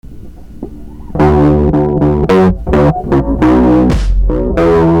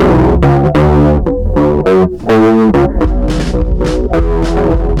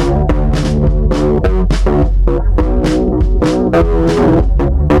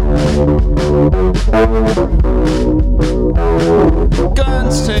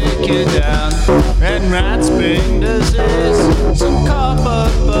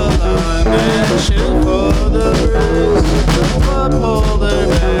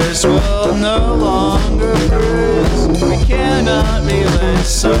universe will no longer freeze. We cannot be late,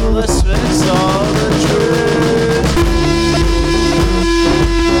 so let's fix all the truth.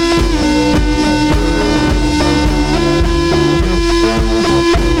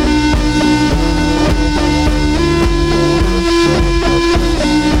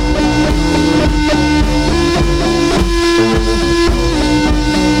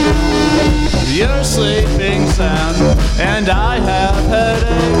 You're sleeping sound, and I have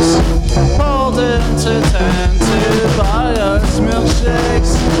headaches. Pulled into town to buy us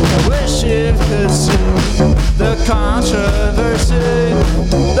milkshakes. I wish you could see the controversy.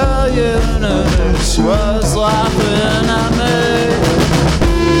 The universe was laughing at me.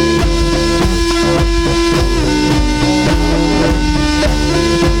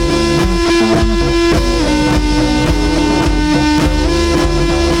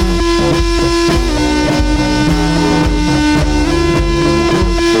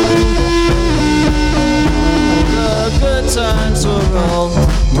 Times will roll,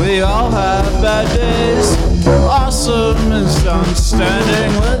 we all have bad days. Awesome is done,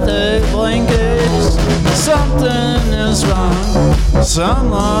 standing with a blank gaze. Something is wrong, some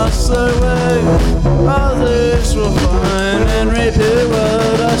lost their way. Others will find and repeat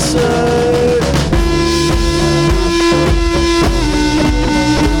what I say.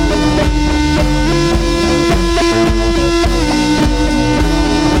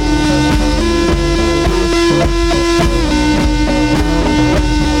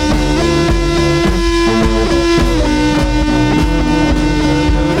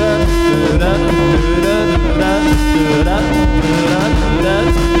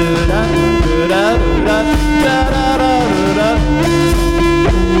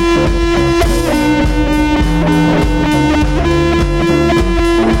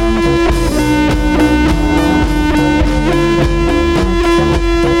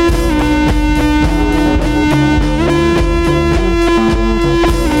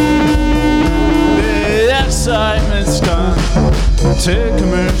 Excitement's gone to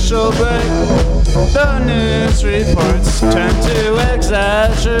commercial break. The news reports tend to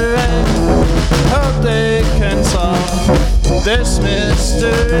exaggerate. Hope they can solve this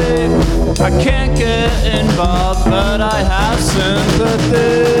mystery. I can't get involved, but I have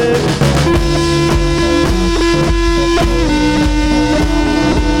sympathy.